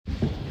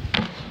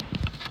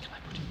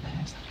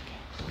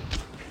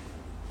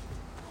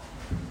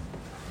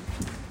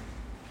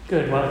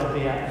Good. Well, it'll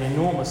be an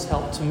enormous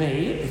help to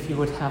me if you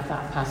would have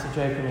that passage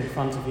open in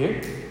front of you.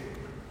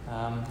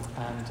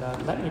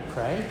 Let me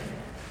pray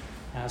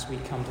as we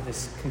come to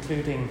this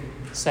concluding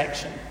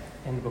section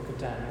in the book of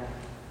Daniel.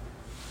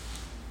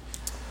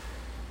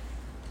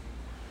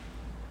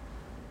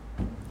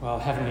 Well,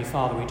 Heavenly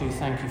Father, we do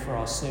thank you for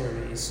our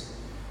series.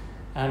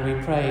 And we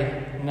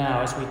pray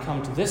now as we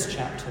come to this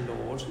chapter,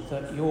 Lord,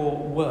 that your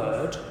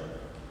word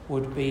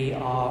would be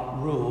our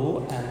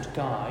rule and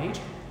guide,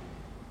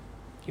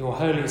 your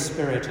Holy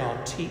Spirit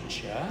our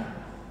teacher,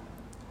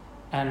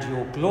 and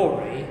your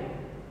glory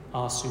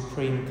our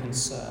supreme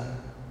concern.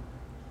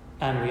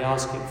 And we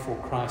ask it for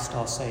Christ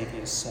our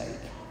Saviour's sake.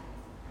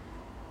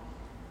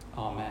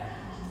 Amen.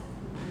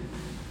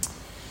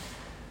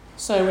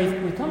 So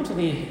we've come to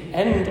the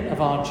end of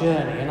our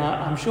journey, and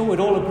I'm sure we'd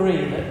all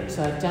agree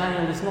that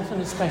Daniel is not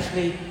an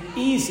especially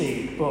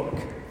easy book.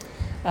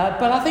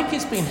 But I think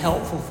it's been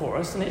helpful for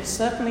us, and it's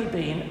certainly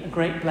been a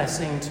great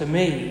blessing to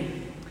me.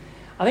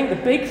 I think the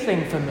big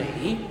thing for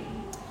me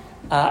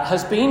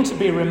has been to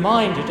be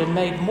reminded and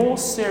made more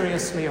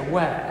seriously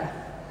aware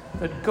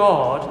that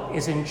God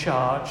is in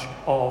charge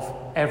of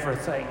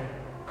everything.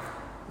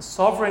 The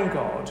sovereign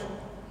God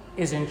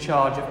is in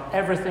charge of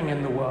everything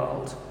in the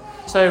world.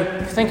 So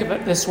think of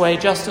it this way: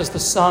 just as the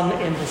sun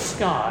in the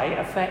sky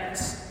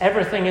affects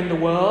everything in the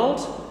world,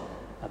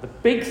 the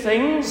big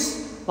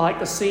things like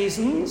the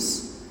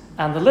seasons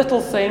and the little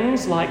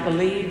things like the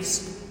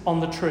leaves on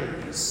the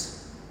trees,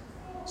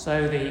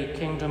 so the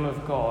kingdom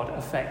of God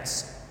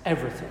affects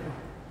everything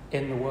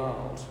in the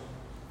world.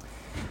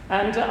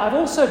 And I've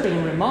also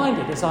been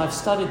reminded as I've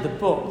studied the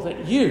book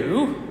that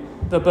you,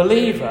 the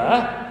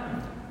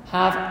believer,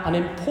 have an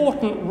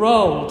important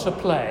role to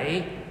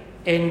play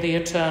in the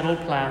eternal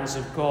plans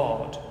of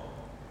God.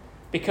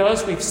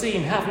 Because we've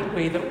seen, haven't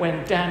we, that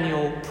when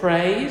Daniel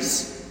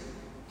prays,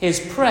 his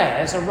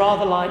prayers are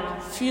rather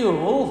like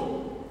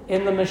fuel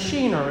in the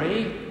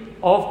machinery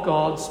of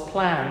God's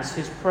plans.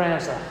 His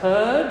prayers are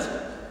heard,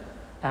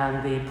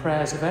 and the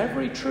prayers of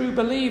every true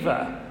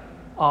believer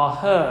are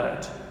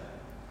heard.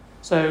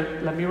 So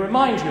let me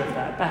remind you of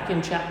that. Back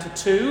in chapter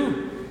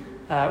 2,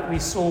 we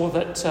saw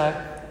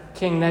that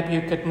King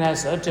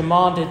Nebuchadnezzar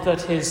demanded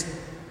that his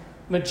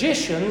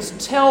magicians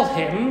tell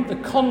him the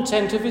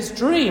content of his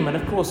dream, and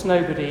of course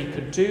nobody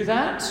could do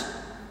that.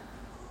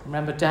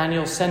 Remember,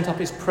 Daniel sent up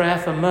his prayer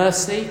for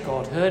mercy.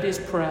 God heard his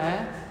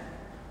prayer.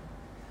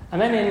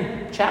 And then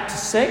in chapter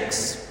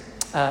 6,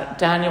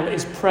 Daniel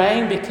is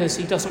praying because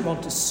he doesn't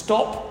want to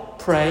stop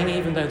praying,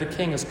 even though the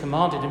king has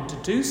commanded him to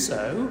do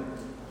so.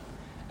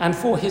 And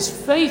for his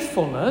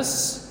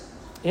faithfulness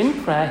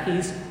in prayer,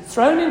 he's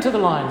thrown into the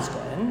lion's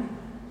den,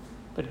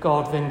 but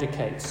God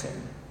vindicates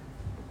him.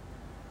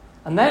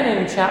 And then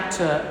in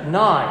chapter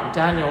 9,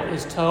 Daniel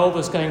is told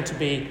there's going to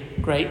be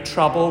great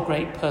trouble,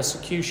 great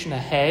persecution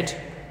ahead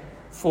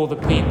for the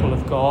people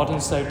of God.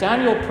 And so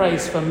Daniel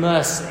prays for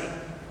mercy.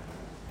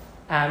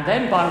 And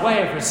then by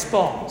way of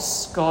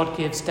response, God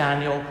gives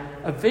Daniel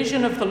a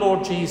vision of the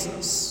Lord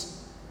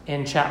Jesus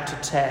in chapter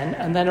 10,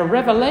 and then a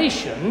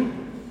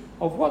revelation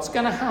of what's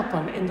going to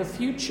happen in the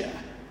future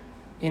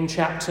in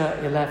chapter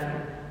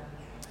 11.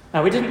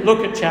 Now, we didn't look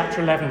at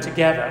chapter 11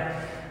 together,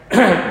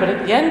 but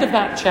at the end of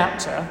that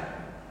chapter,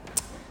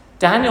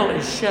 Daniel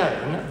is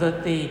shown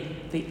that the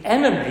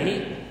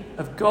enemy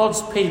of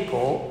God's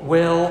people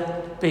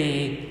will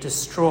be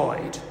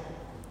destroyed.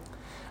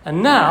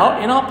 And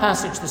now, in our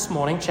passage this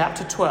morning,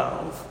 chapter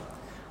 12,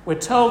 we're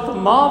told the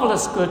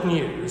marvellous good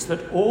news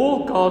that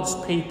all God's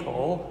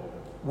people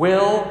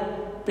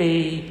will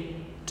be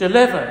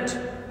delivered.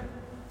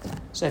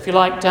 So if you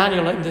like,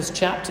 Daniel in this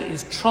chapter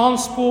is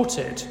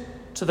transported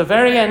to the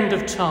very end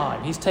of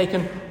time. He's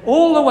taken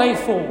all the way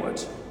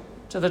forward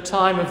to the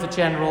time of the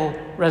general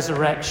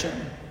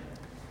resurrection.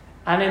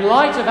 And in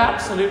light of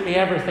absolutely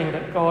everything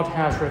that God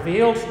has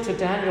revealed to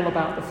Daniel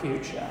about the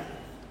future,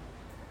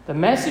 the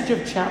message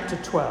of chapter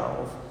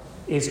 12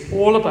 is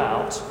all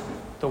about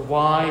the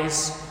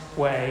wise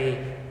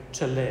way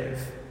to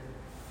live.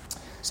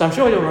 So I'm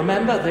sure you'll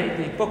remember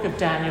the book of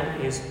Daniel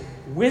is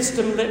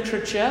wisdom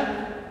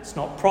literature. It's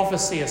not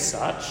prophecy as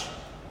such,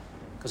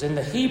 because in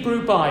the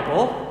Hebrew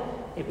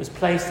Bible, it was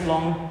placed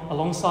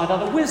alongside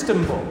other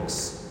wisdom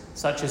books,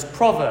 such as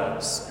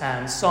Proverbs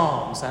and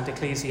Psalms and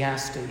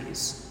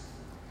Ecclesiastes.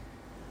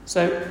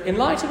 So, in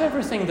light of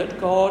everything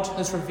that God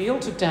has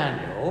revealed to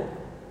Daniel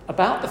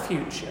about the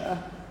future,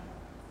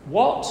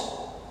 what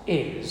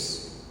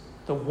is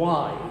the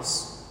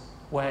wise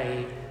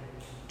way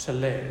to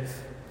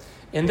live?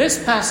 In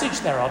this passage,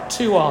 there are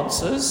two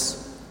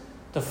answers.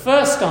 The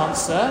first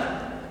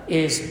answer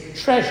is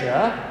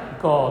treasure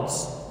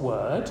God's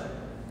word.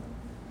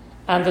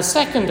 And the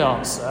second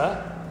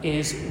answer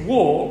is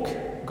walk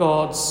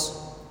God's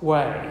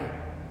way.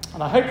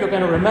 And I hope you're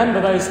going to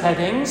remember those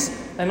headings.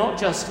 They're not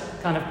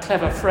just kind of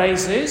clever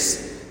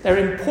phrases.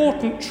 They're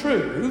important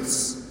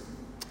truths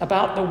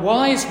about the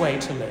wise way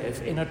to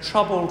live in a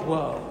troubled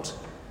world.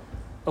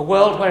 A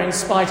world where, in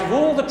spite of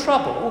all the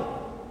trouble,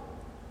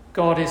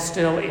 God is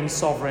still in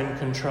sovereign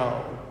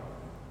control.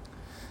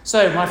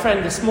 So, my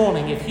friend, this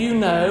morning, if you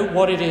know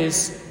what it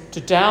is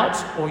to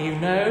doubt, or you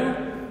know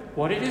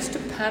what it is to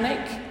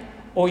panic,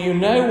 or you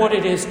know what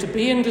it is to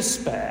be in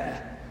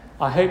despair,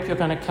 I hope you're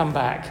going to come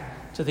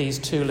back to these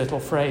two little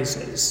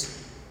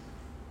phrases.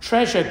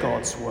 Treasure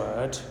God's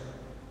word,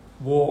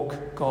 walk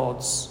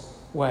God's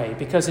way.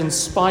 Because in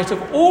spite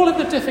of all of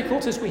the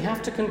difficulties we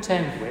have to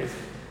contend with,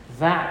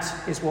 that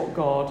is what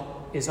God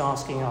is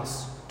asking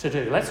us to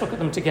do. Let's look at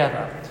them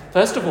together.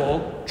 First of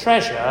all,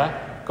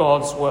 treasure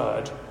God's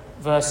word.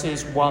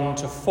 Verses 1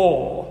 to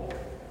 4.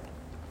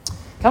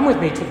 Come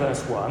with me to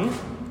verse 1.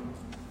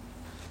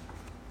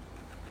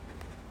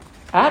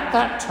 At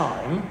that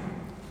time,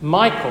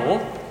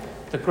 Michael,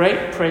 the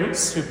great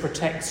prince who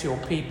protects your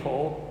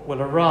people,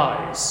 will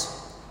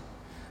arise.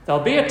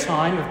 There'll be a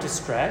time of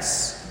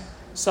distress,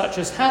 such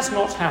as has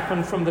not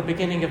happened from the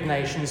beginning of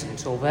nations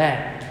until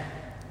then.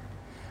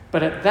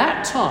 But at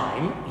that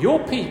time, your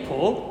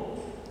people,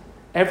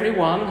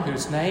 everyone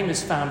whose name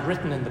is found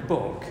written in the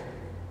book,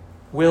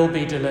 will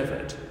be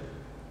delivered.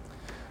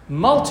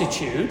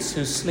 Multitudes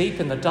who sleep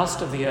in the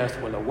dust of the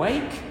earth will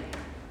awake,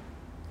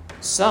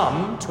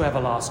 some to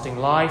everlasting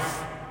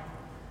life,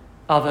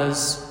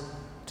 others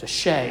to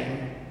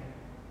shame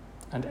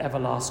and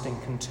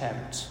everlasting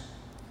contempt.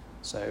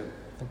 So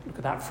look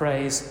at that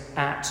phrase,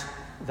 at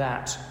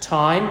that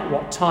time.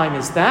 What time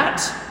is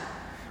that?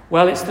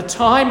 Well, it's the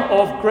time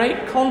of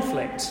great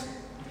conflict.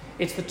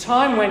 It's the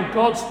time when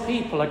God's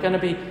people are going to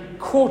be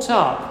caught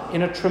up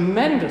in a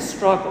tremendous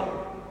struggle.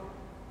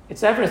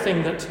 It's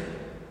everything that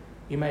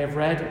you may have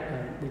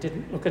read. We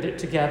didn't look at it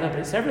together, but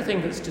it's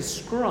everything that's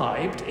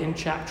described in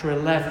chapter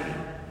 11.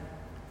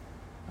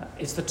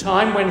 It's the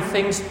time when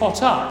things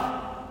hot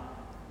up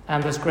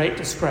and there's great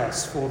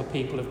distress for the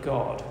people of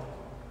God.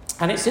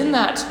 And it's in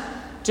that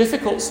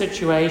difficult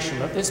situation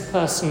that this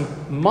person,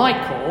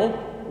 Michael,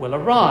 will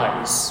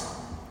arise.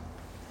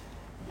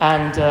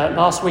 And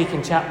last week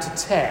in chapter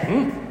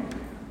 10,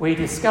 we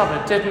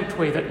discovered, didn't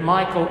we, that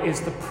Michael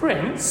is the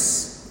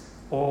prince,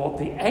 or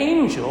the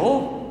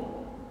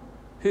angel,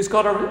 who's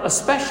got a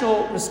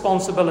special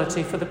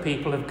responsibility for the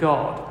people of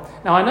God.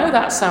 Now, I know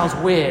that sounds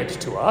weird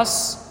to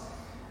us.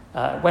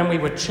 When we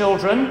were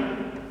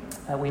children,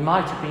 we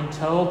might have been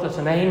told that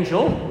an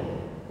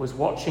angel was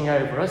watching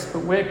over us,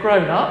 but we're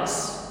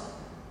grown-ups,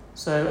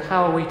 so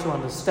how are we to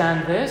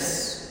understand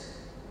this?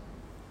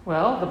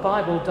 Well, the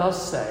Bible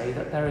does say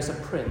that there is a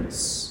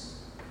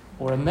prince,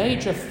 or a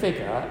major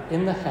figure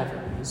in the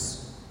heavens,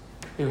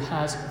 who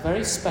has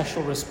very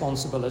special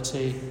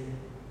responsibility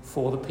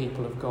for the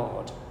people of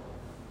God.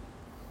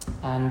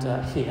 And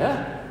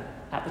here,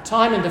 at the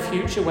time in the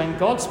future when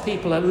God's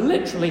people are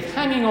literally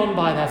hanging on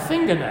by their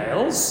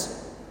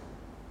fingernails,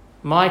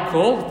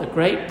 Michael, the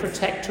great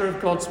protector of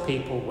God's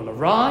people, will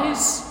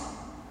arise,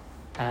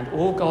 and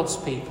all God's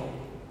people,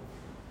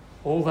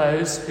 all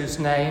those whose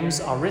names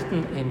are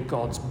written in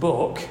God's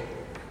book,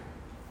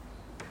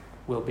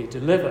 will be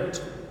delivered.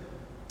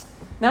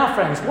 Now,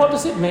 friends, what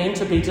does it mean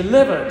to be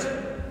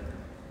delivered?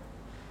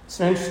 It's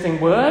an interesting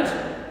word.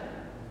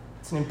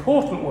 It's an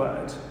important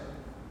word.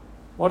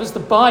 What does the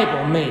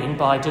Bible mean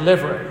by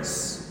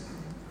deliverance?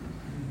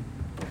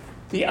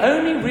 The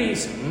only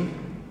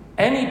reason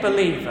any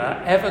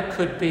believer ever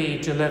could be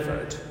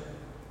delivered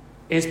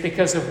is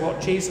because of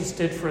what Jesus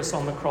did for us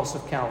on the cross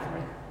of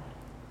Calvary.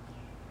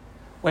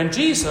 When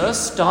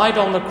Jesus died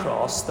on the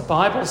cross, the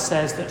Bible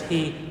says that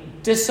he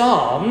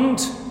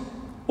disarmed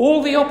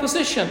all the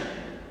opposition.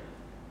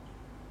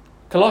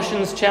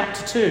 Colossians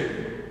chapter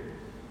 2.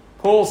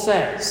 Paul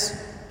says,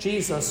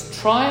 Jesus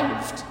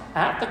triumphed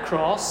at the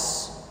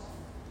cross,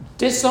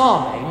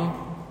 disarming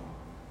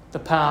the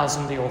powers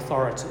and the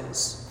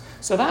authorities.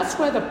 So that's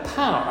where the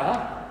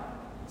power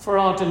for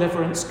our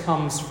deliverance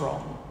comes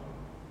from.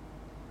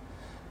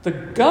 The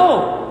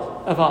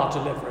goal of our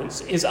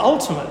deliverance is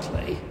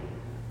ultimately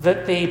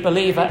that the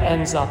believer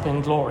ends up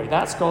in glory.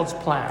 That's God's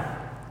plan.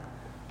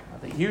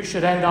 That you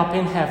should end up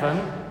in heaven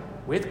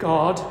with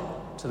God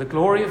to the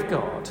glory of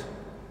God.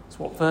 That's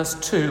what verse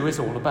 2 is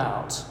all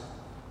about.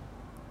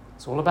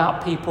 It's all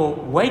about people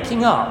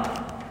waking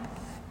up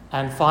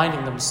and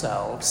finding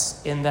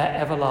themselves in their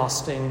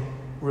everlasting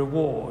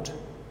reward.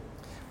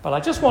 But I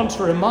just want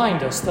to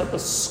remind us that the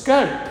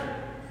scope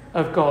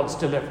of God's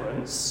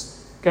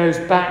deliverance goes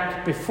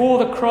back before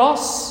the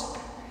cross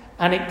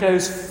and it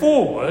goes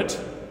forward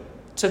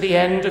to the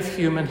end of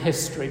human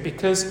history,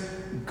 because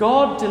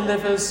God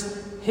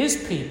delivers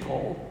his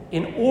people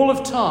in all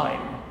of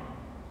time.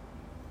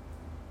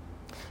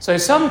 So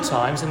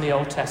sometimes in the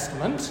Old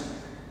Testament,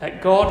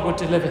 God would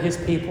deliver his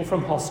people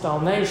from hostile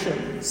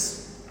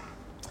nations.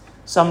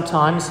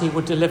 Sometimes he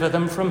would deliver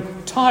them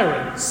from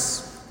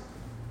tyrants.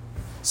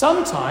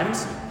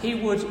 Sometimes he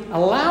would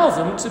allow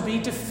them to be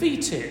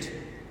defeated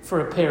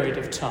for a period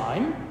of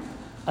time,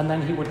 and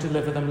then he would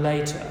deliver them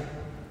later.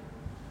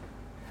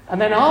 And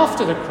then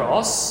after the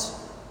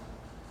cross,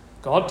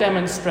 God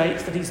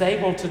demonstrates that he's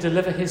able to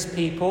deliver his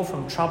people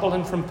from trouble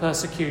and from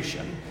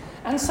persecution.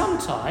 And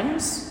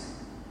sometimes,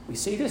 we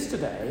see this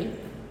today,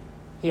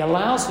 he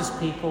allows his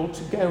people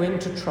to go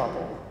into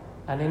trouble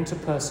and into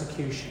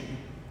persecution.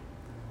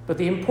 But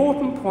the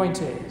important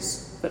point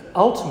is that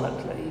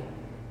ultimately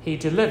he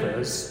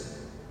delivers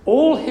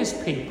all his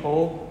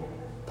people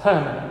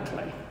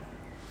permanently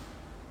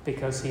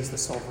because he's the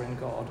sovereign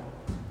God.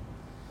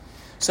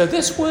 So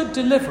this word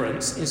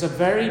deliverance is a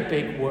very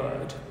big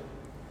word.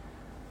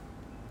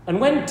 And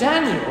when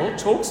Daniel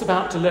talks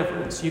about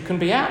deliverance, you can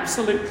be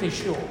absolutely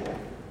sure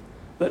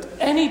that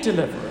any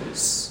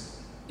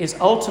deliverance is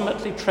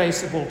ultimately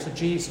traceable to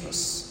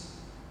Jesus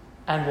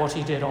and what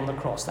he did on the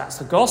cross. That's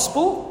the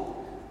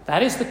gospel.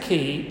 That is the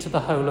key to the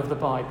whole of the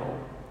Bible.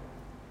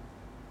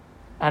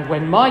 And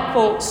when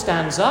Michael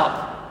stands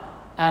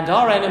up and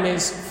our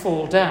enemies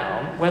fall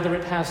down, whether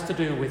it has to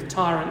do with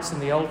tyrants in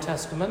the Old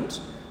Testament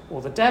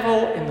or the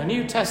devil in the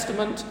New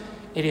Testament,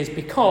 it is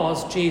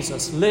because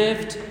Jesus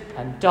lived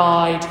and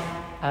died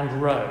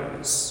and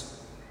rose.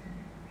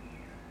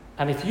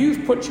 And if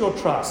you've put your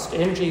trust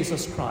in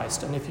Jesus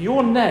Christ, and if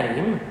your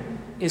name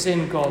is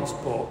in God's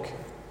book,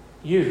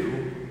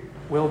 you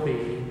will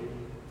be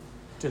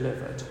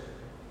delivered.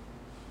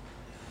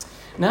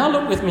 Now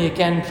look with me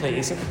again,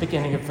 please, at the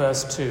beginning of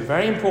verse 2.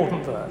 Very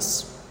important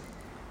verse.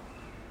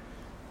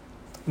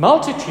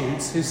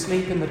 Multitudes who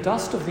sleep in the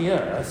dust of the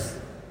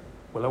earth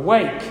will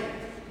awake.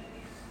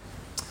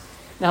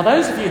 Now,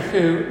 those of you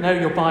who know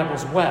your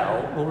Bibles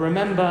well will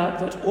remember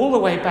that all the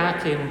way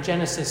back in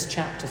Genesis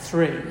chapter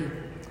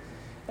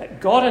 3,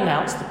 God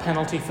announced the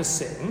penalty for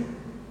sin.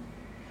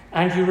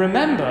 And you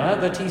remember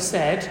that he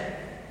said,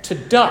 "To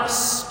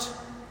dust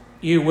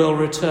you will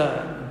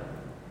return."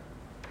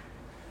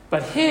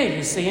 But here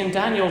you see in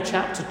Daniel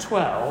chapter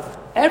 12,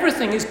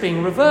 everything is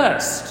being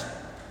reversed.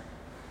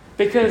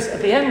 Because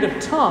at the end of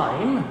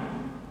time,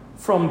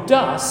 from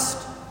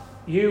dust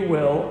you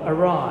will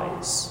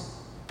arise.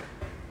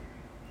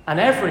 And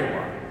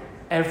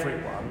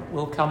everyone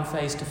will come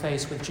face to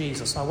face with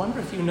Jesus. I wonder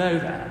if you know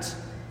that.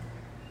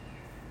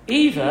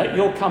 Either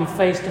you'll come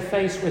face to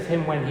face with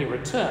him when he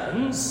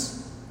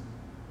returns,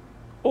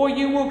 or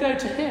you will go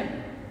to him.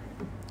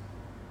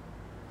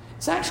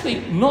 It's actually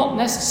not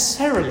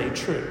necessarily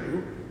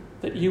true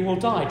that you will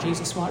die.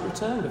 Jesus might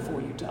return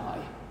before you die.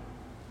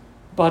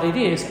 But it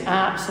is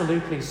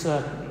absolutely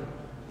certain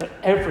that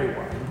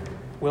everyone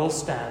will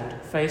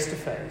stand face to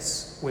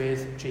face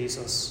with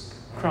Jesus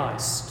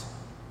Christ.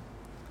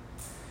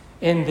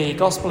 In the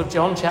Gospel of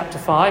John, chapter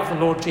 5,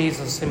 the Lord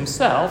Jesus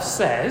himself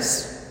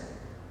says,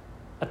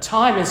 "A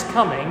time is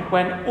coming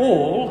when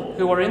all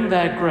who are in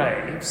their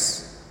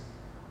graves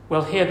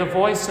will hear the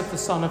voice of the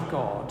Son of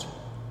God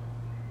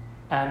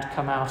and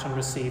come out and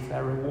receive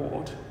their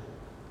reward."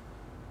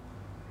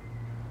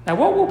 Now,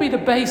 what will be the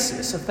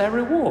basis of their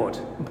reward?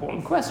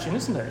 Important question,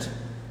 isn't it?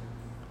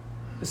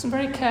 Listen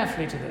very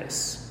carefully to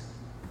this.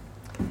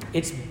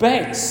 It's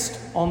based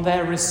on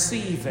their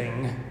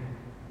receiving.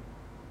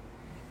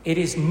 It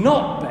is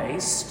not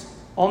based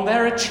on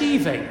their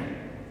achieving.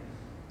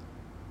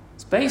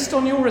 It's based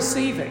on your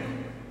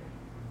receiving.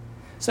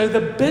 So the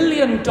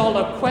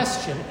billion-dollar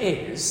question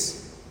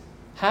is,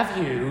 have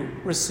you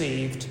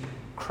received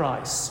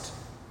Christ?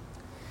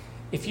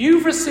 If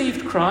you've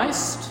received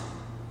Christ,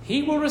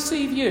 he will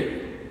receive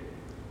you.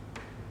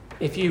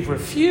 If you've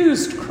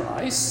refused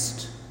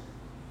Christ,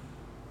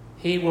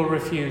 he will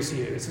refuse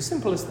you. It's as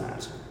simple as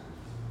that.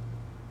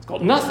 It's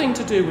got nothing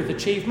to do with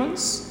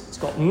achievements. It's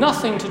got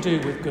nothing to do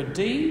with good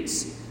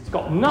deeds. It's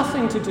got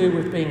nothing to do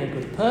with being a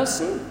good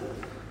person.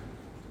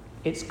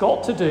 It's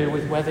got to do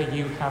with whether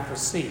you have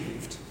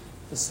received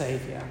the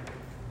Saviour.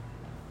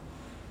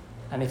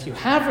 And if you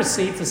have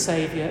received the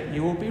Saviour,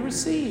 you will be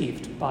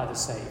received by the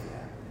Saviour.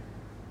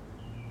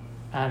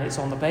 And it's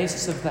on the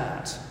basis of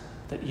that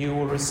that you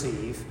will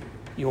receive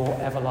your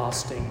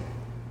everlasting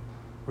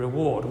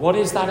reward. What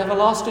is that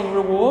everlasting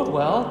reward?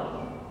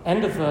 Well,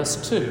 end of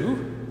verse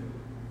 2.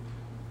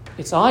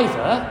 It's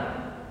either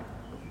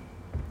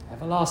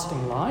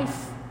everlasting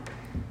life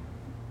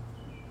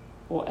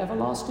or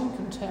everlasting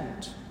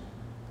contempt.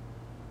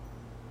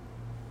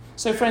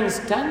 So, friends,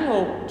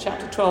 Daniel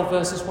chapter 12,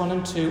 verses 1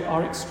 and 2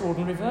 are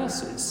extraordinary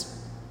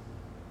verses.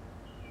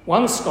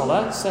 One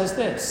scholar says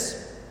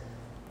this: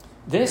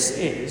 this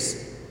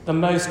is the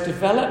most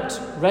developed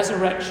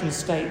resurrection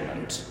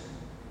statement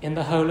in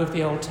the whole of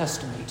the Old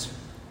Testament.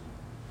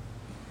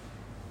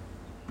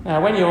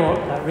 Now, when you're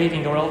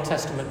reading your Old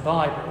Testament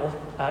Bible,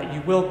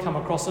 you will come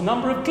across a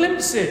number of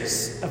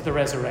glimpses of the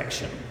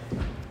resurrection.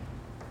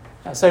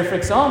 So, for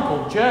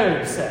example,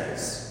 Job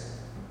says,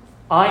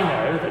 "I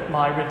know that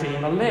my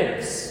Redeemer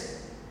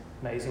lives."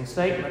 Amazing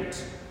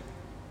statement.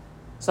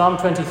 Psalm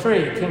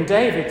 23, King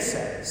David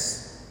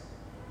says,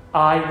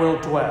 "I will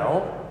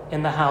dwell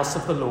in the house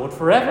of the Lord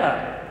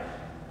forever."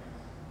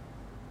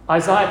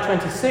 Isaiah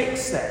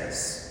 26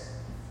 says,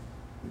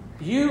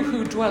 "You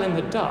who dwell in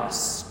the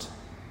dust,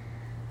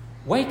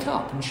 wake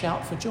up and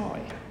shout for joy."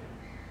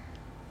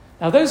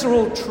 Now, those are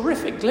all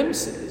terrific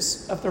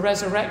glimpses of the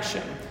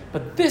resurrection,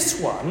 but this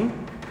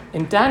one,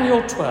 in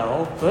Daniel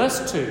 12,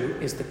 verse 2,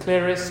 is the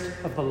clearest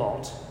of the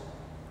lot.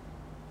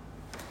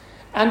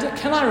 And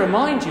can I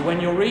remind you,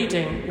 when you're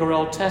reading your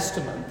Old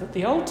Testament, that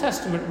the Old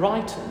Testament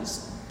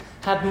writers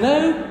had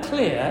no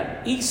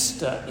clear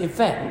Easter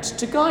event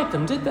to guide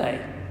them, did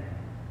they?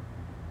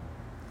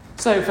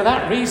 So for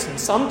that reason,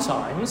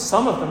 sometimes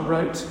some of them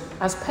wrote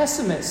as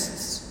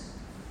pessimists.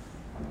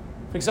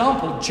 For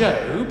example,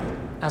 Job,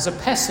 as a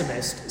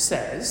pessimist,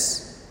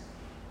 says,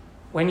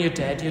 when you're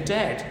dead, you're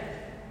dead.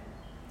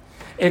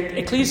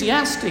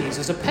 Ecclesiastes,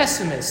 as a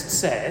pessimist,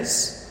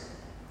 says,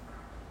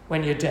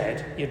 when you're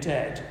dead, you're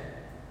dead.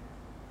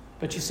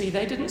 But you see,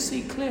 they didn't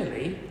see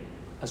clearly,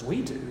 as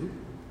we do,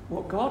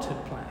 what God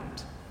had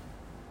planned.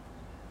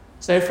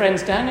 So,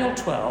 friends, Daniel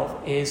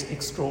 12 is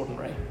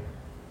extraordinary.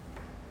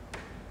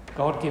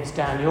 God gives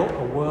Daniel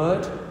a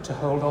word to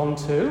hold on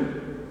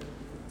to.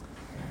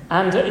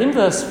 And in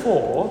verse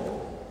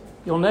 4,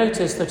 you'll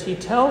notice that he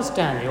tells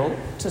Daniel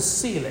to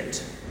seal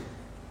it.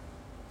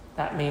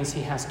 That means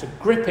he has to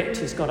grip it,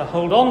 he's got to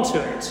hold on to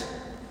it.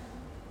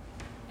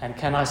 And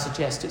can I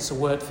suggest it's a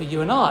word for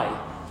you and I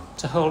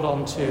to hold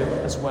on to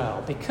as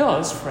well?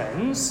 Because,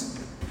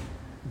 friends,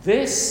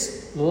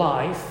 this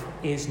life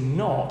is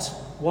not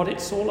what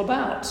it's all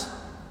about.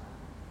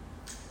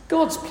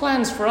 God's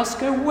plans for us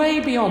go way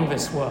beyond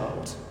this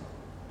world.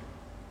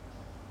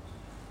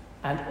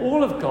 And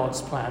all of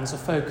God's plans are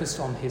focused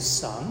on his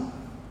Son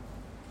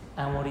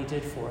and what he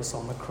did for us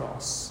on the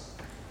cross.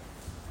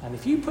 And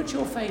if you put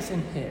your faith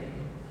in him,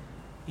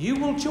 you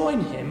will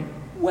join him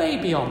way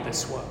beyond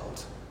this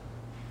world.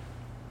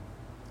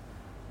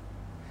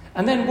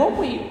 And then what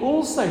we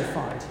also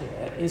find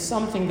here is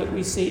something that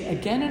we see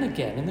again and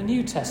again in the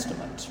New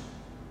Testament.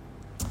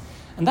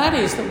 And that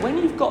is that when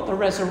you've got the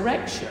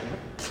resurrection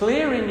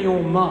clear in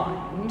your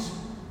mind,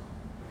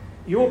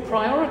 your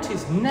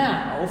priorities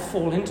now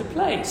fall into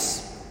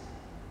place.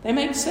 They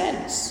make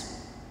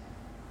sense.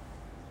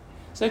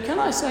 So can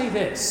I say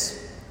this?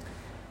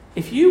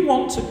 If you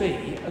want to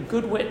be a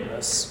good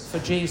witness for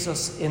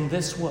Jesus in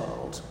this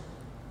world,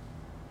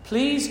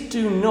 please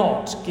do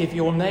not give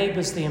your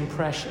neighbours the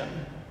impression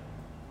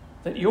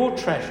that your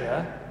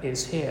treasure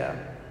is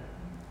here.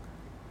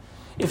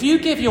 If you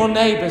give your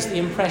neighbours the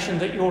impression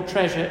that your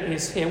treasure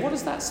is here, what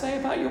does that say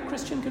about your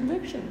Christian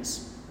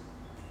convictions?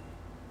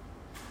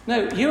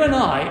 No, you and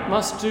I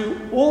must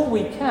do all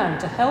we can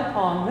to help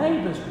our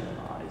neighbours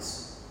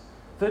realise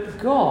that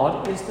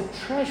God is the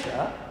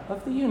treasure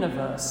of the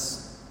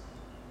universe.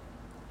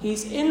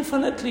 He's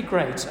infinitely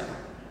greater,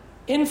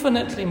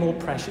 infinitely more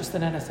precious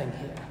than anything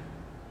here.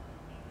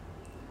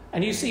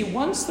 And you see,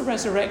 once the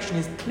resurrection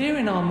is clear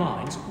in our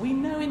minds, we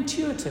know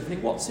intuitively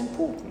what's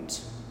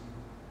important.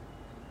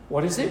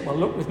 What is it? Well,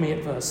 look with me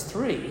at verse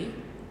 3.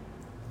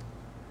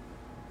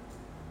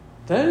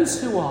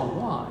 Those who are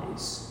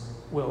wise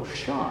will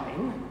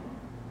shine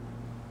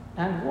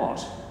and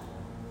what?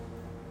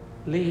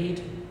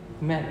 Lead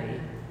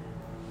many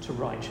to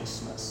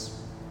righteousness.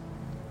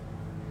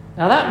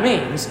 Now that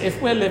means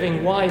if we're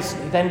living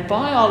wisely, then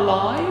by our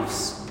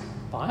lives,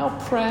 by our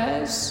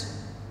prayers,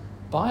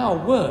 by our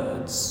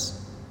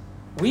words,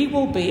 we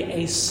will be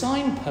a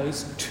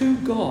signpost to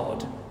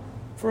God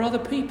for other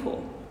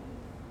people.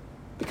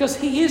 Because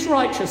he is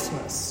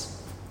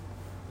righteousness.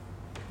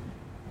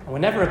 And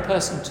whenever a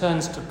person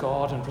turns to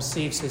God and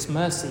receives his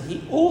mercy,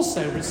 he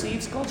also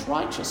receives God's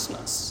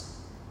righteousness.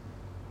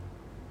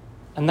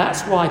 And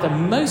that's why the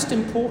most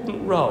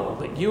important role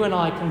that you and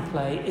I can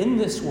play in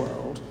this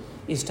world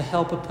is to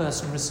help a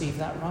person receive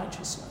that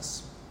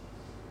righteousness.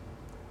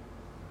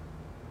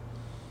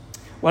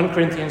 1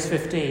 Corinthians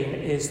 15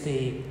 is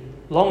the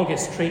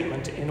longest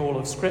treatment in all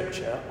of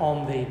Scripture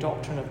on the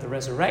doctrine of the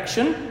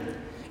resurrection.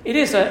 It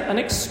is an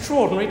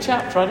extraordinary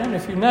chapter. I don't know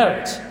if you know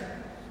it.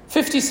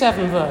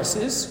 57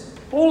 verses,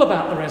 all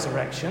about the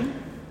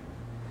resurrection.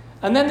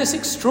 And then this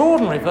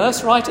extraordinary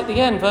verse right at the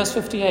end, verse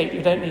 58.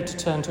 You don't need to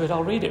turn to it,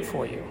 I'll read it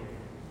for you.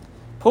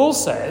 Paul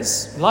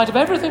says, in light of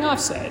everything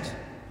I've said,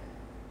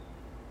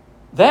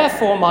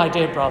 therefore, my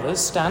dear brothers,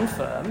 stand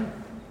firm.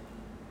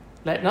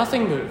 Let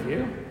nothing move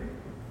you.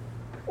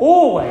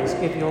 Always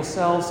give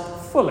yourselves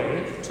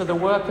fully to the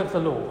work of the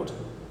Lord,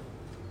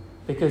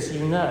 because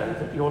you know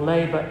that your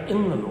labour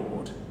in the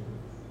Lord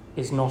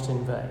is not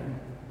in vain.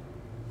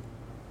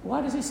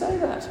 Why does he say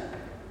that?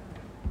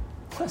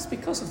 Well, it's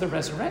because of the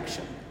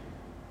resurrection.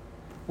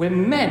 We're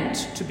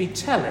meant to be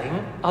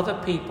telling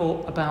other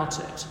people about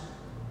it.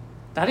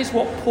 That is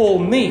what Paul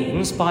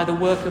means by the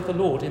work of the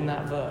Lord in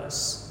that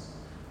verse.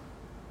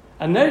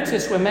 And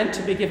notice we're meant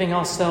to be giving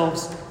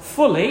ourselves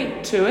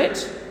fully to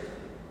it,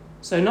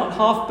 so not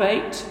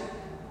half-baked,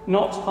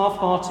 not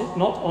half-hearted,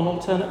 not on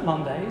alternate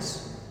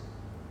Mondays,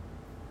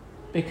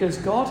 because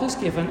God has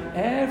given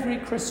every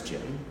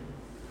Christian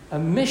a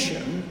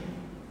mission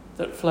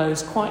that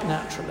flows quite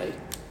naturally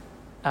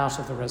out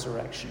of the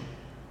resurrection.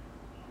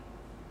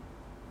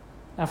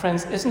 Now,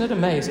 friends, isn't it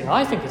amazing?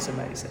 I think it's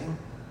amazing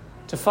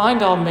to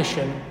find our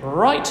mission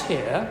right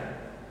here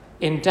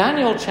in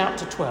Daniel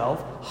chapter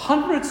 12,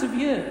 hundreds of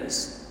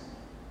years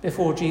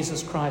before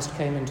Jesus Christ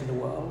came into the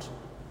world.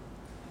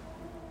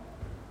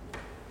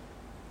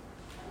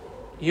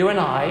 You and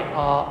I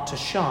are to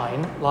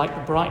shine like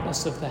the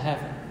brightness of the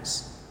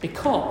heavens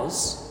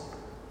because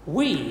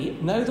we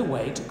know the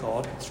way to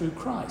God through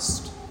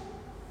Christ.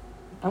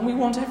 And we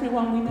want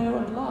everyone we know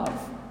and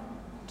love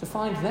to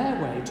find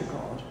their way to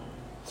God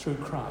through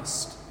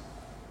Christ.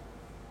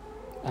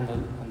 And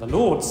the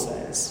Lord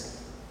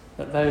says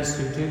that those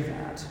who do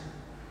that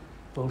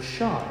will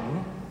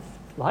shine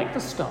like the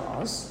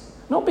stars,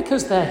 not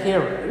because they're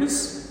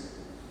heroes,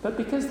 but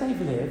because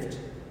they've lived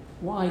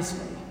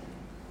wisely.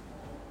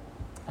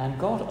 And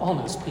God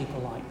honours people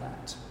like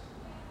that.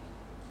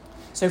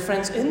 So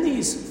friends, in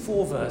these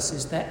 4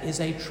 verses there is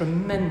a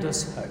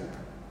tremendous hope.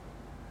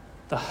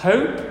 The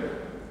hope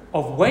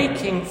of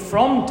waking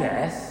from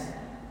death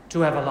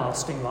to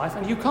everlasting life.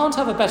 And you can't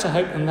have a better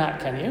hope than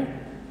that, can you?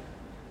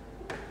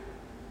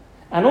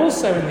 And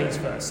also in these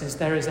verses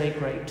there is a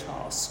great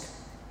task.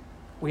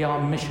 We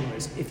are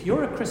missionaries. If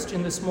you're a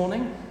Christian this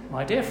morning,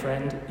 my dear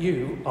friend,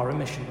 you are a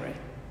missionary.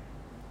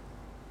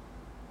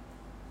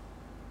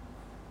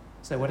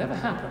 So whatever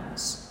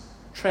happens,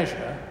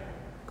 treasure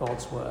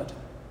God's word.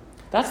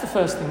 That's the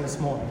first thing this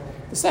morning.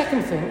 The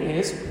second thing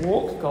is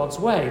walk God's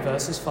way,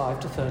 verses 5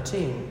 to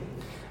 13.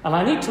 And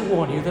I need to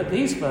warn you that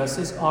these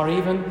verses are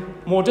even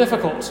more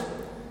difficult.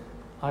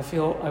 I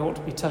feel I ought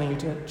to be telling you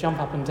to jump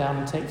up and down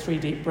and take 3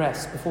 deep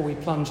breaths before we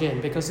plunge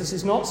in, because this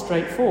is not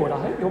straightforward.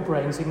 I hope your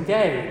brain's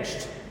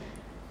engaged.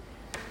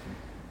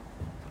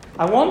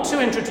 I want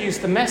to introduce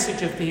the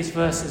message of these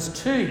verses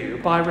to you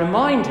by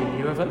reminding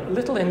you of a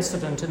little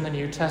incident in the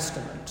New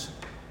Testament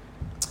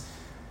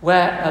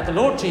where the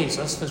Lord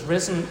Jesus has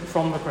risen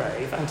from the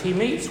grave and he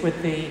meets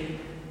with the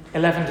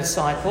 11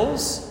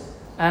 disciples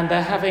and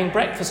they're having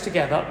breakfast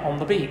together on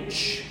the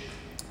beach.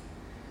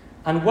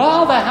 And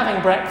while they're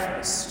having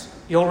breakfast,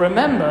 you'll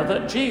remember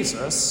that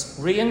Jesus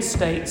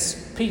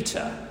reinstates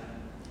Peter.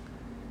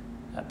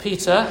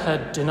 Peter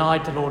had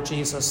denied the Lord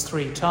Jesus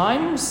 3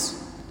 times.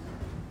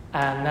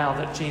 And now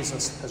that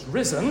Jesus has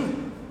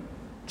risen,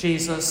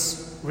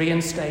 Jesus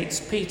reinstates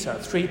Peter.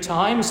 3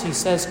 times he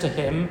says to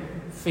him,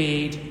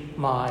 "Feed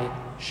my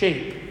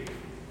sheep."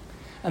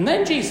 And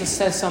then Jesus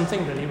says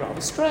something really rather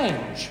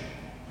strange.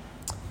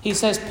 He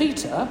says,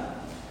 "Peter,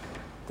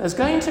 there's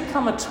going to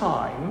come a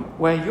time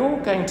where you're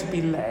going to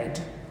be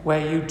led where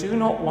you do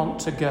not want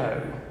to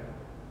go."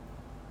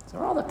 It's a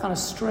rather kind of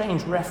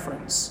strange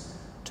reference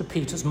to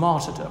Peter's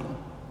martyrdom.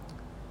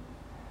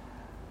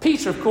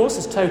 Peter, of course,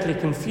 is totally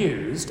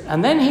confused,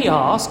 and then he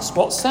asks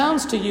what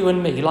sounds to you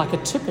and me like a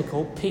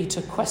typical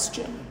Peter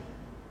question.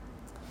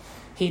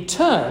 He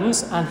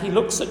turns and he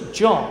looks at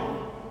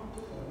John,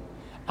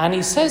 and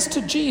he says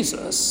to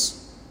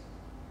Jesus,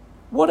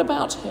 "What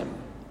about him?"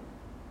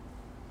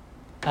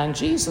 And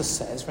Jesus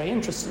says, very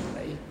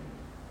interestingly,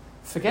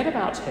 "Forget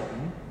about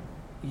him,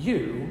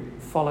 you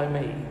follow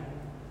me."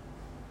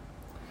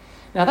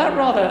 Now that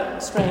rather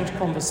strange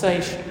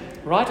conversation,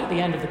 right at the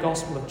end of the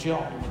Gospel of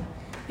John,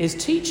 is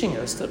teaching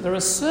us that there are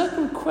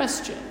certain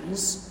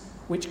questions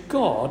which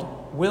God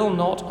will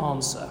not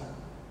answer.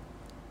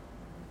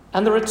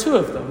 And there are 2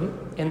 of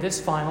them in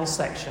this final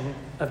section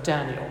of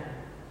Daniel.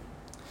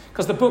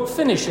 Because the book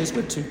finishes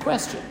with 2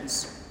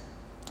 questions.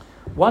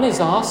 One is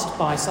asked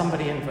by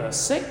somebody in verse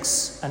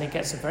 6, and it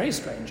gets a very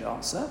strange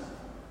answer.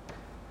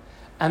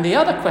 And the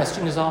other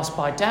question is asked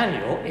by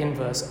Daniel in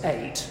verse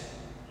 8.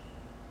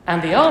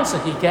 And the answer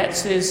he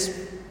gets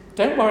is,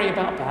 "Don't worry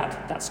about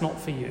that, that's not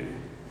for you."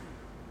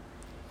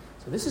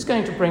 So this is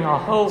going to bring our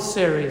whole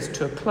series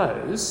to a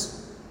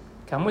close.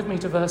 Come with me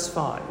to verse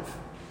 5.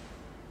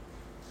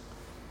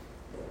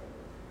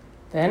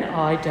 "Then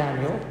I,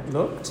 Daniel,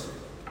 looked,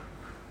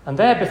 and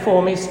there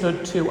before me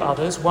stood 2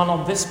 others, one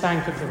on this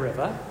bank of the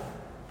river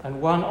and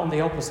one on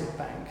the opposite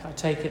bank. I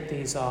take it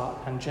these are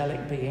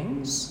angelic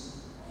beings."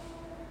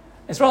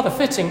 It's rather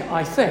fitting,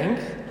 I think,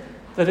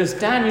 that as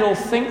Daniel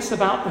thinks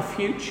about the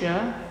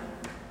future,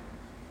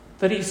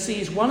 that he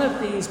sees one of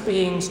these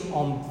beings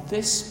on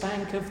this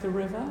bank of the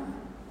river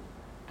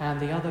and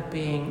the other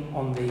being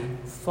on the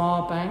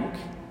far bank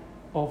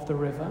of the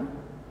river.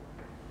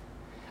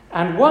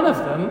 And one of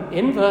them,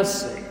 in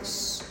verse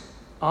 6,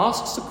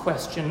 asks a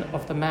question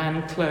of the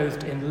man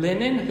clothed in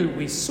linen, who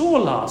we saw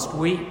last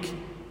week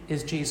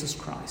is Jesus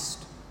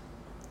Christ,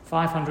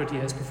 500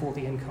 years before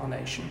the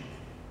incarnation.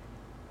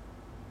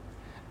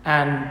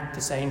 And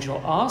this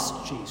angel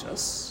asked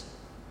Jesus,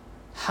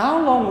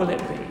 "How long will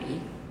it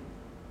be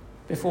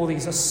before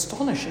these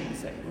astonishing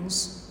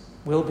things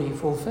will be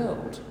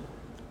fulfilled?"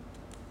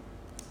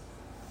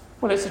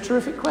 Well, it's a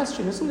terrific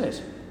question, isn't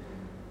it?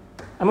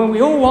 I mean,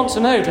 we all want to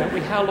know, don't we,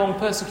 how long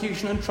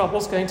persecution and trouble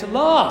is going to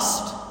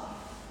last.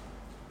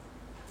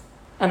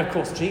 And of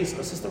course,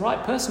 Jesus is the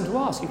right person to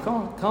ask. You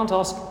can't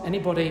ask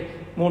anybody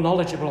more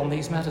knowledgeable on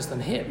these matters than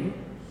him.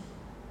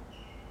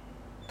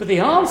 But the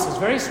answer is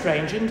very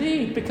strange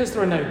indeed, because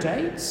there are no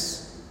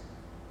dates,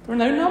 there are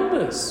no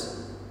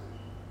numbers.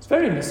 It's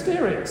very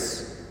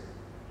mysterious.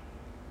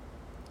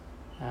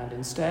 And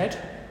instead,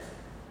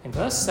 in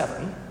verse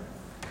 7,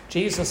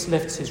 Jesus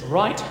lifts his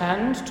right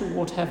hand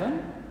toward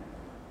heaven,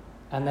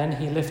 and then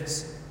he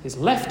lifts his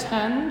left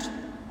hand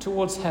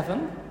towards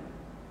heaven,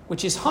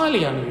 which is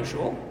highly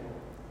unusual,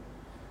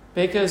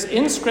 because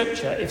in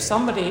Scripture, if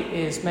somebody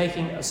is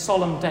making a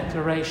solemn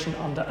declaration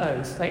under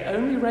oath, they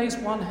only raise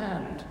one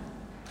hand.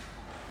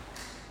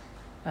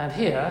 And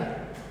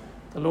here,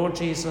 the Lord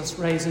Jesus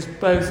raises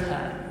both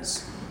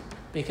hands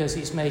because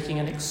he's making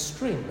an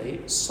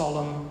extremely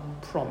solemn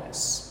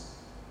promise.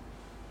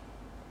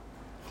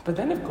 But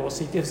then, of course,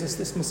 he gives us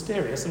this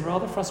mysterious and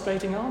rather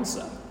frustrating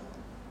answer.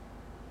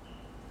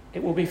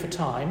 It will be for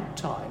time,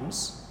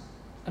 times,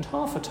 and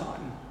half a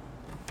time.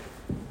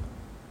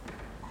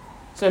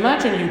 So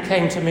imagine you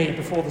came to me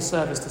before the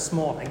service this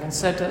morning and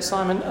said,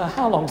 Simon,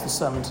 how long's the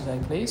sermon today,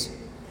 please?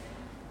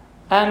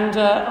 And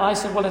I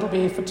said, well, it'll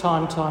be for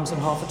time, times,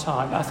 and half a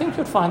time. I think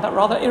you'd find that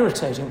rather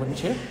irritating,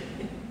 wouldn't you?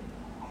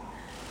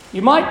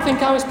 You might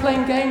think I was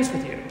playing games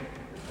with you.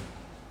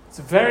 It's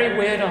a very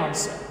weird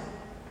answer.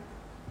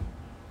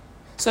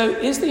 So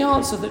is the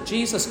answer that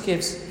Jesus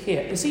gives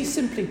here, is he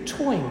simply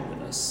toying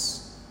with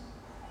us?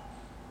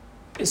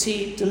 Is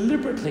he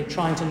deliberately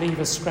trying to leave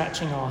us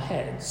scratching our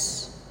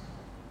heads?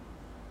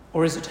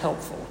 Or is it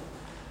helpful?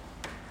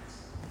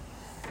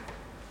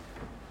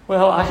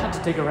 Well, I had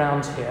to dig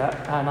around here,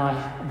 and I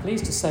am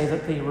pleased to say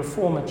that the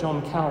reformer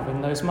John Calvin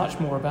knows much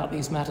more about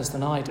these matters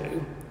than I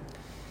do.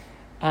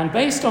 And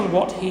based on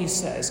what he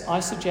says, I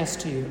suggest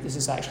to you that this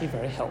is actually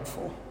very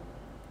helpful.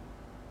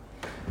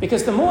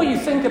 Because the more you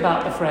think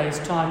about the phrase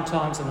time,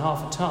 times, and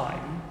half a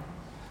time,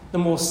 the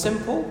more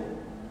simple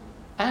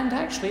and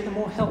actually the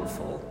more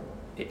helpful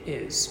it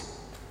is.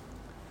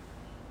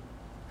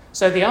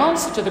 So the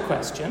answer to the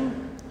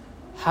question,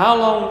 how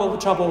long will the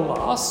trouble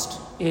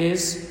last,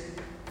 is,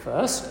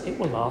 first, it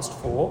will last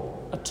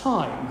for a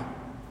time.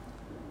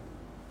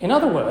 In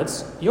other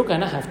words, you're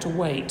going to have to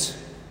wait.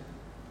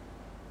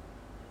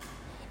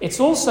 It's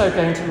also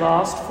going to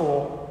last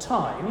for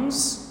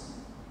times,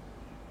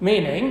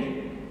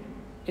 meaning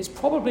it's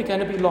probably going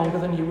to be longer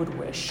than you would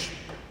wish.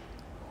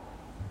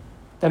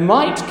 There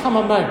might come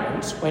a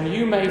moment when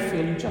you may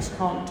feel you just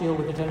can't deal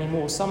with it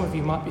anymore. Some of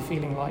you might be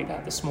feeling like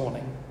that this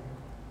morning.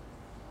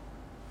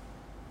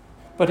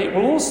 But it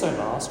will also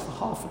last for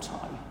half a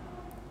time.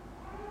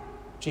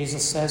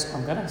 Jesus says,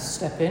 I'm going to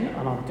step in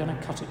and I'm going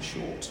to cut it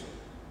short.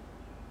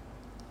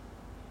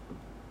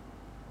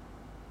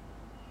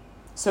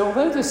 So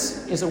although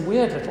this is a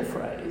weird little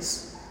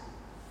phrase,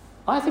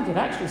 I think it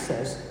actually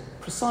says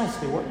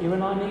precisely what you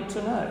and I need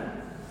to know,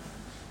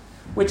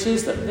 which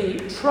is that the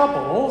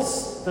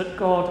troubles that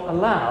God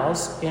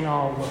allows in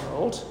our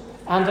world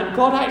and that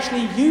God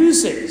actually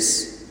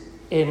uses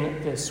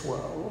in this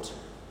world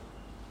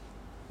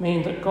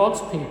mean that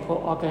God's people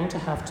are going to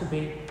have to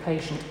be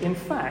patient. In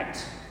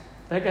fact,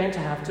 they're going to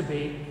have to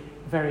be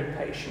very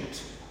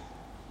patient.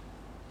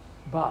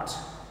 But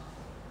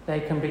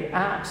they can be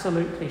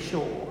absolutely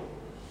sure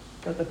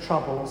that the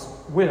troubles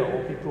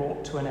will be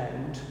brought to an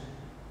end.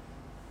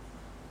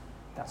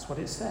 That's what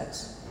it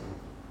says.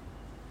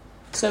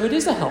 So it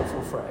is a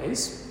helpful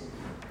phrase,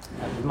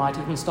 and we might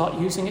even start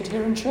using it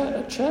here in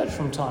church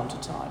from time to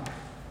time.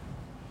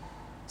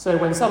 So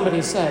when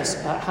somebody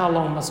says, how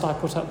long must I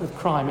put up with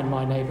crime in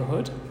my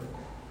neighbourhood?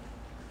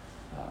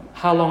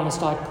 How long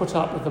must I put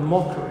up with the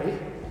mockery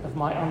of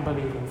my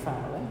unbelieving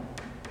family?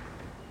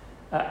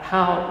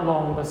 How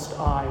long must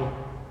I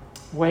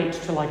wait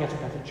till I get a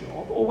better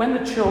job? Or when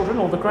the children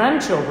or the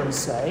grandchildren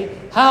say,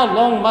 how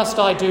long must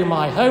I do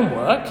my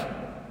homework?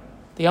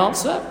 The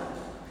answer?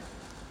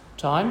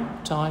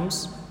 Time,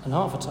 times, and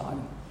half a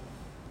time.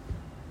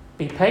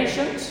 Be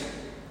patient.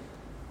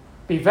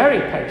 Be very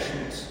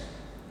patient.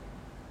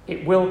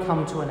 It will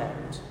come to an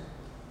end.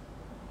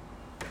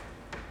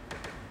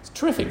 It's a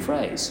terrific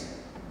phrase.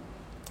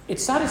 It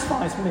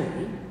satisfies me,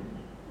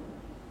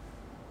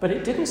 but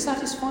it didn't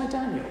satisfy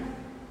Daniel.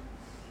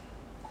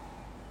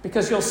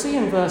 Because you'll see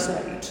in verse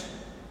 8,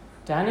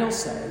 Daniel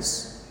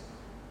says,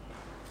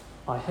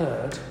 I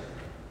heard,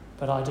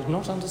 but I did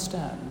not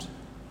understand.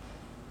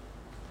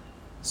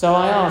 So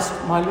I asked,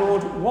 my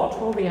Lord, what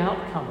will the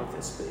outcome of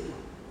this be?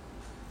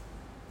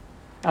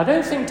 I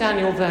don't think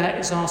Daniel there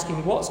is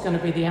asking what's going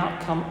to be the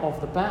outcome of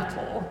the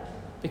battle,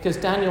 because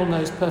Daniel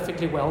knows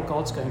perfectly well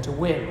God's going to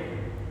win.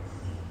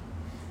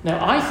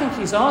 Now, I think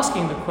he's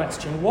asking the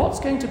question, what's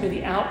going to be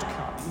the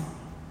outcome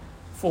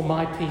for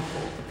my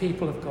people, the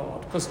people of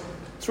God? Because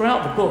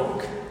throughout the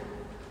book,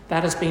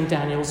 that has been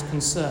Daniel's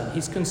concern.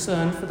 He's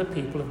concerned for the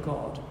people of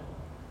God.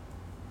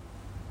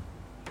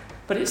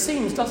 But it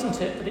seems,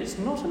 doesn't it, that it's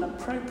not an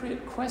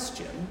appropriate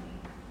question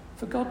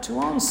for God to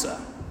answer.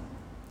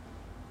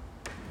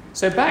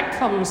 So back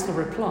comes the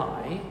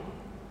reply,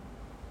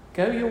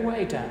 go your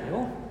way,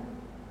 Daniel.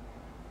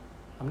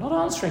 I'm not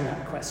answering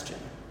that question.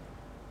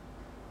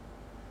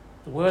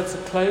 The words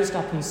are closed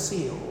up and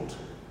sealed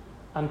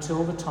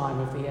until the time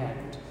of the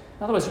end.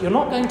 In other words, you're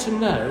not going to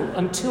know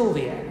until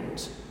the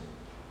end.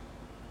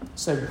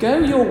 So go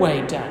your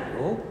way,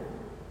 Daniel.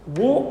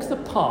 Walk the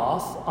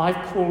path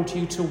I've called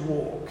you to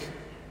walk.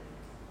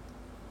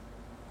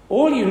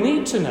 All you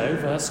need to know,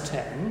 verse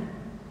 10,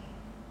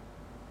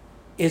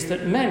 is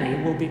that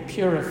many will be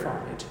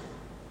purified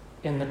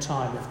in the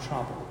time of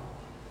trouble.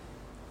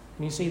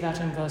 Can you see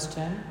that in verse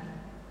 10?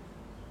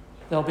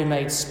 They'll be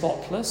made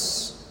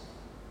spotless.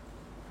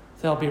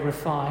 They'll be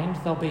refined.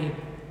 They'll be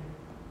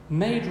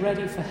made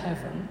ready for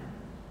heaven.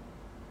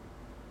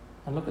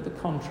 And look at the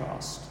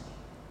contrast.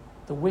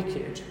 the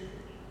wicked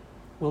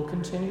will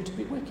continue to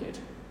be wicked.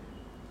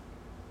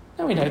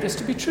 Now we know this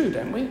to be true,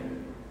 don't we?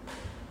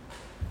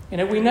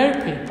 We know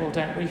people,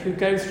 don't we, who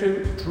go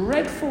through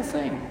dreadful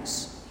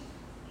things.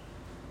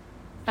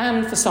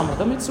 And for some of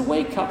them, it's a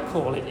wake-up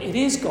call. It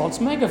is God's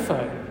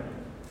megaphone.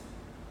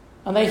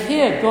 And they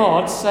hear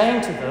God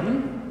saying to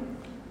them,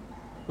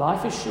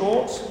 life is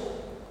short,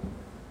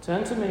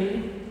 turn to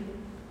me,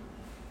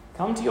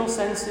 come to your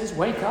senses,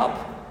 wake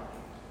up.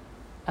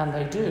 And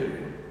they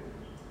do.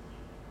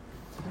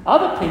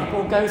 Other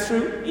people go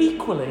through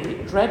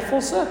equally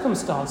dreadful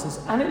circumstances,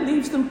 and it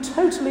leaves them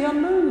totally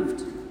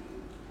unmoved.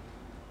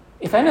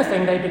 If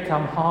anything, they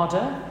become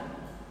harder.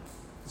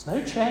 There's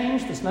no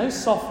change, there's no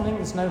softening,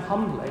 there's no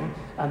humbling,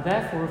 and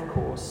therefore, of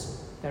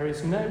course, there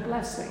is no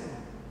blessing.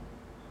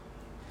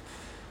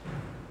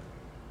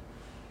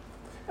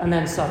 And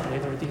then suddenly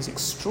there are these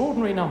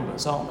extraordinary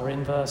numbers, aren't there,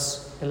 in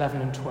verse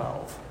 11 and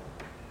 12.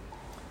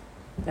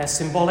 They're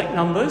symbolic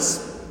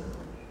numbers.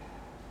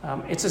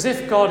 It's as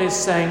if God is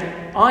saying,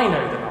 I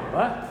know the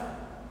number.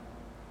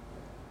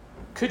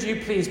 Could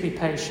you please be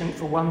patient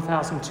for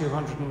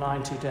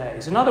 1,290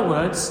 days? In other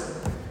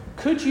words,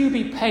 could you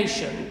be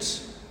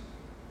patient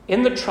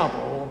in the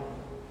trouble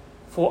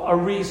for a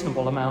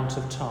reasonable amount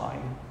of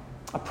time?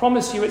 I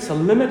promise you it's a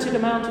limited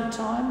amount of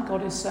time,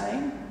 God is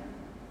saying.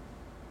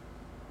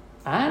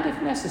 And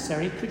if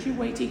necessary, could you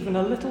wait even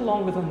a little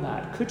longer than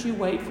that? Could you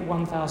wait for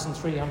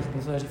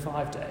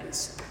 1,335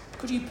 days?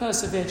 Could you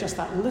persevere just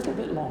that little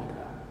bit longer?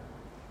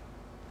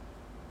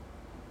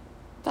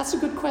 That's a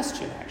good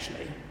question,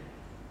 actually,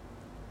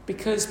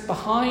 because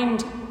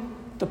behind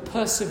the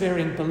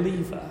persevering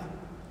believer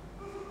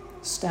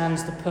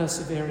stands the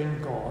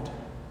persevering God.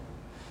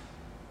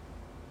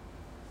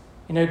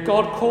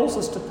 God calls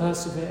us to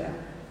persevere,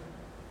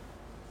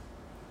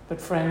 but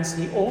friends,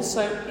 he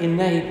also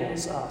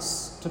enables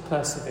us to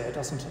persevere,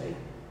 doesn't he?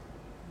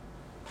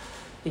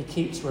 He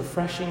keeps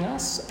refreshing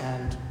us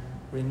and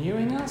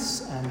renewing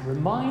us and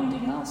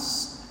reminding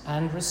us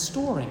and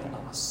restoring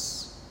us.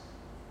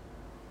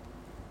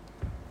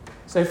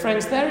 So,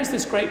 friends, there is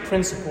this great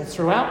principle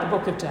throughout the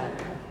book of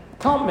Daniel.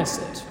 Can't miss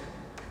it.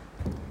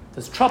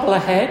 There's trouble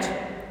ahead,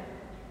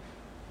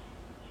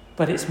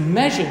 but it's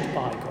measured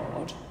by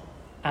God,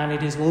 and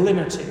it is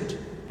limited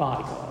by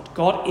God.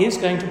 God is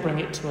going to bring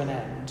it to an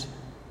end.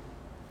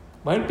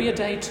 Won't be a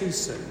day too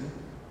soon,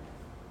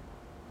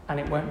 and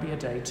it won't be a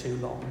day too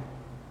long.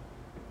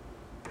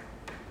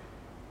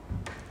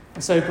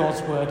 And so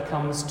God's word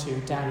comes to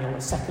Daniel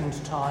a second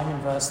time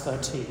in verse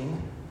 13.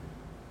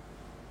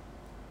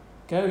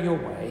 Go your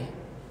way.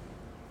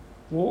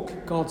 Walk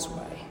God's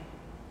way.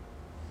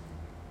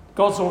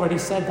 God's already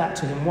said that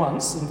to him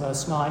once in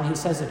verse 9. He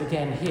says it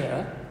again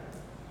here.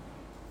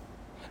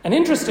 And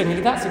interestingly,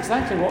 that's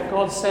exactly what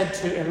God said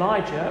to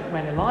Elijah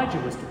when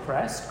Elijah was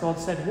depressed. God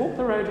said, walk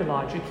the road,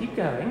 Elijah, keep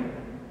going.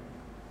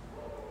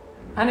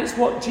 And it's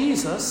what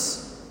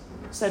Jesus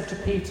said to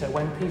Peter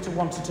when Peter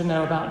wanted to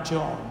know about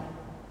John.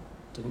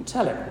 Didn't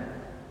tell him.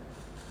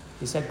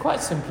 He said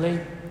quite simply,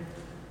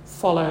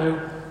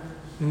 follow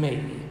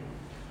me.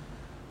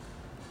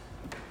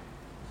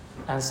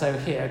 And so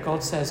here,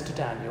 God says to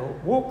Daniel,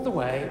 walk the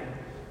way.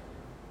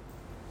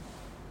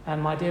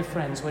 And my dear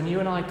friends, when you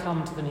and I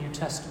come to the New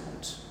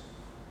Testament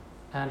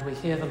and we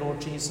hear the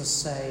Lord Jesus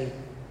say,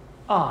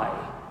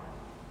 I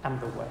am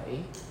the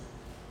way,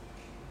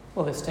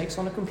 well, this takes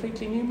on a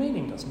completely new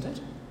meaning, doesn't it?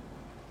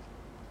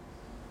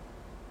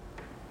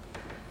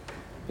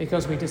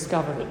 Because we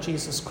discover that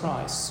Jesus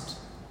Christ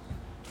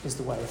is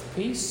the way of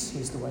peace,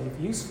 he's the way of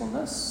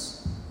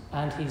usefulness,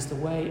 and he's the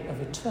way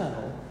of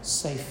eternal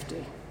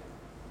safety.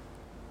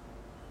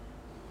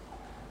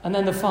 And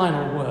then the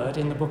final word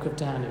in the book of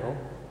Daniel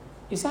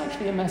is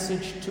actually a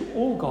message to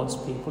all God's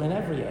people in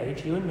every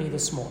age, you and me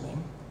this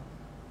morning.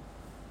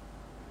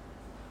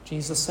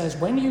 Jesus says,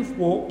 when you've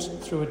walked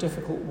through a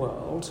difficult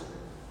world,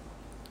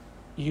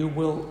 you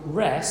will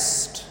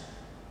rest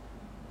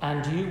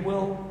and you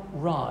will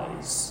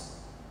rise.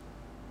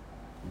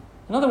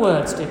 In other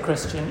words, dear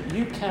Christian,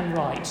 you can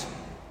write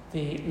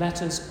the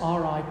letters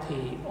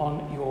R.I.P.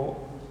 on your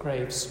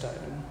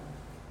gravestone.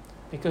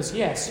 Because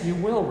yes, you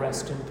will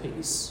rest in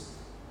peace.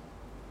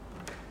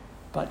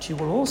 But you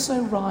will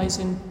also rise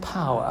in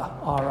power,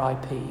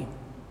 R.I.P.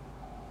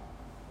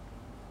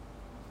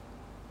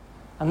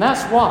 And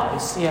that's why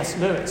C.S.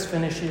 Lewis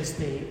finishes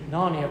the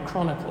Narnia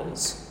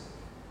Chronicles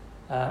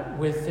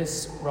with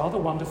this rather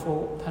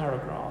wonderful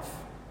paragraph.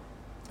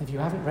 If you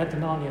haven't read the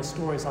Narnia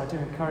stories, I do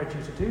encourage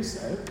you to do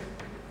so.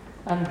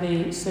 And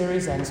the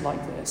series ends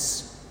like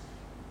this.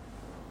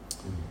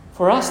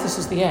 For us, this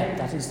is the end.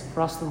 That is,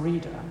 for us, the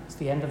reader, it's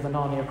the end of the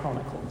Narnia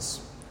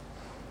Chronicles.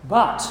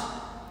 But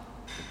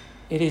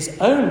it is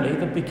only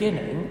the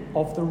beginning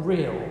of the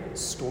real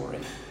story.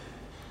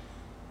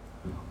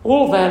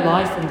 All their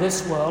life in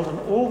this world and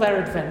all their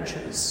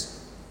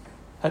adventures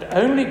had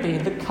only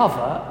been the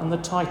cover and the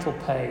title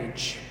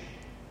page.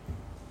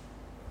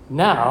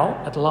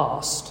 Now, at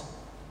last,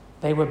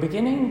 they were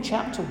beginning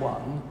chapter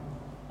 1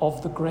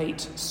 of the great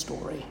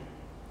story,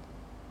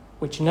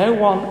 which no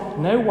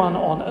one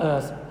on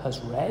earth has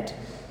read,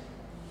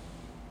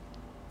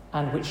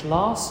 and which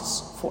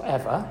lasts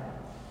forever,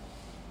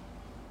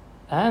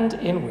 and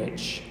in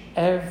which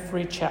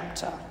every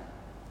chapter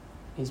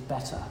is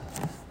better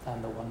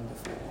than the one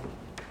before.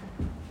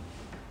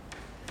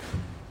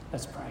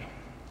 Let's pray.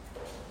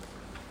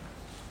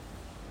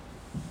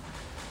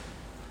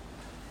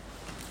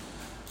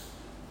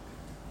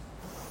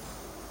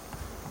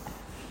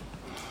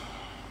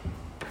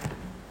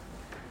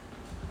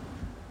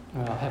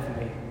 Our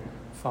Heavenly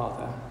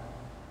Father,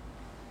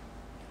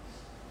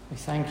 we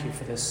thank you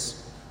for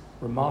this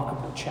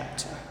remarkable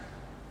chapter.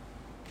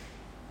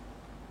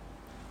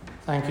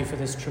 Thank you for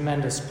this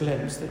tremendous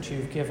glimpse that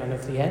you've given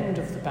of the end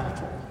of the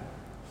battle,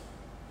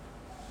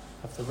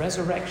 of the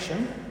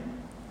resurrection,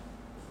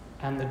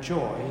 and the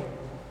joy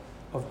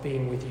of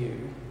being with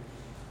you.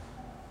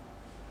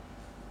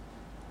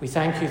 We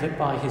thank you that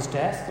by his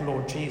death, the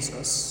Lord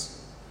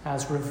Jesus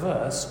has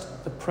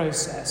reversed the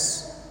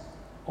process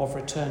of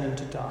returning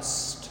to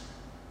dust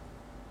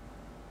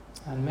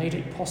and made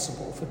it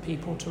possible for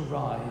people to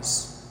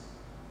rise.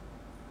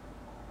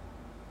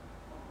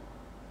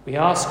 We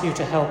ask you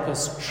to help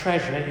us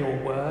treasure your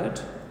word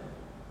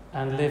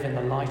and live in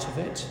the light of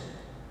it.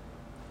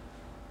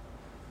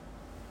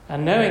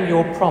 And knowing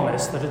your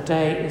promise that a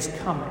day is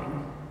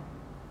coming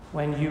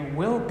when you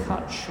will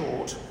cut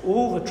short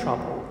all the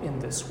trouble in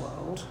this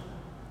world,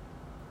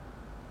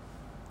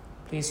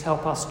 please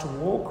help us to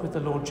walk with the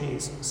Lord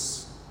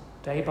Jesus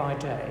day by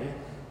day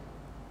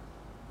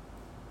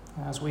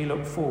as we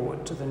look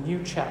forward to the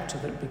new chapter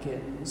that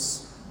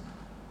begins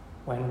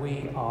when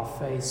we are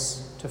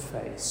face to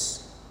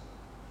face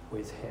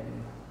with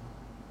him.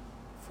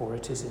 For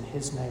it is in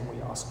his name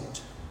we ask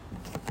it.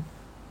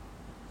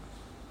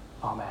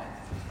 Amen.